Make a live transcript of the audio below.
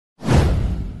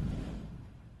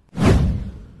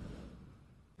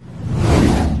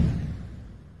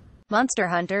Monster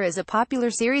Hunter is a popular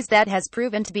series that has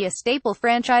proven to be a staple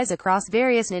franchise across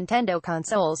various Nintendo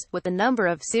consoles, with the number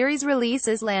of series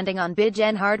releases landing on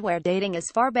big-gen hardware dating as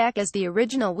far back as the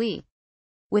original Wii.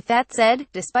 With that said,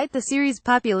 despite the series'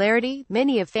 popularity,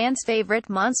 many of fans' favorite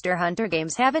Monster Hunter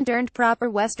games haven't earned proper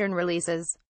Western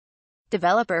releases.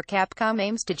 Developer Capcom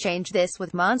aims to change this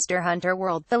with Monster Hunter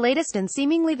World, the latest and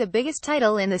seemingly the biggest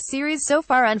title in the series so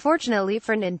far. Unfortunately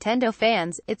for Nintendo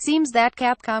fans, it seems that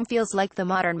Capcom feels like the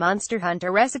modern Monster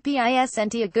Hunter recipe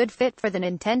isn't a good fit for the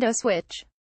Nintendo Switch.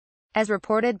 As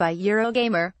reported by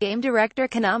Eurogamer, game director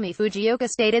Konami Fujioka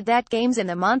stated that games in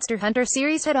the Monster Hunter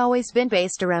series had always been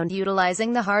based around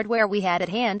utilizing the hardware we had at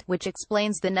hand, which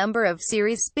explains the number of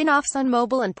series spin-offs on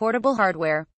mobile and portable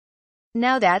hardware.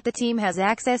 Now that the team has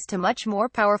access to much more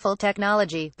powerful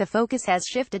technology, the focus has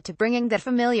shifted to bringing that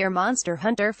familiar Monster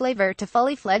Hunter flavor to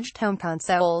fully fledged home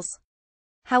consoles.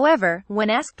 However, when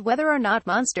asked whether or not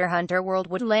Monster Hunter World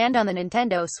would land on the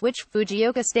Nintendo Switch,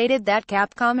 Fujioka stated that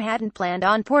Capcom hadn't planned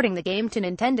on porting the game to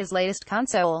Nintendo's latest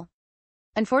console.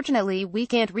 "Unfortunately, we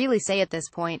can't really say at this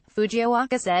point,"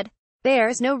 Fujioka said.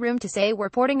 "There's no room to say we're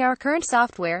porting our current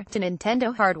software to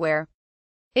Nintendo hardware.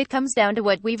 It comes down to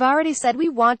what we've already said: we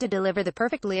want to deliver the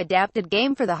perfectly adapted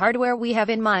game for the hardware we have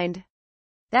in mind.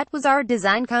 That was our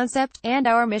design concept, and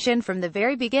our mission from the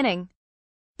very beginning.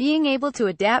 Being able to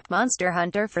adapt Monster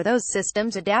Hunter for those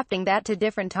systems, adapting that to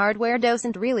different hardware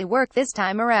doesn't really work this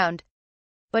time around.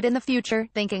 But in the future,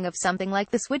 thinking of something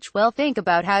like the Switch, we'll think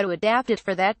about how to adapt it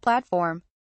for that platform."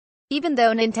 Even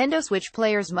though Nintendo Switch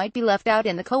players might be left out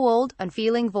in the cold,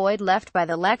 unfeeling void left by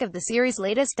the lack of the series'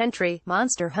 latest entry,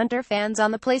 Monster Hunter fans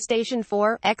on the PlayStation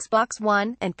 4, Xbox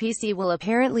One, and PC will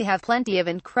apparently have plenty of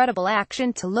incredible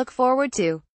action to look forward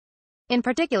to. In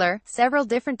particular, several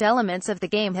different elements of the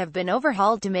game have been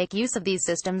overhauled to make use of these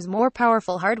systems' more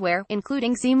powerful hardware,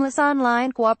 including seamless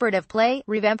online cooperative play,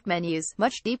 revamped menus,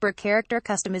 much deeper character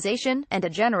customization, and a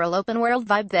general open-world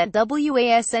vibe that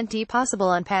wasn't possible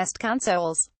on past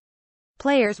consoles.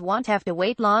 Players won't have to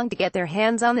wait long to get their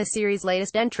hands on the series'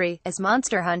 latest entry, as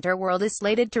Monster Hunter World is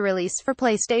slated to release for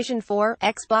PlayStation 4,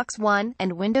 Xbox One,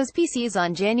 and Windows PCs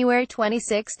on January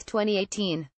 26,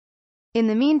 2018. In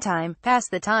the meantime, pass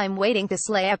the time waiting to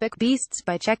slay epic beasts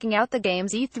by checking out the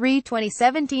game's E3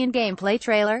 2017 gameplay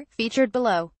trailer, featured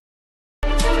below.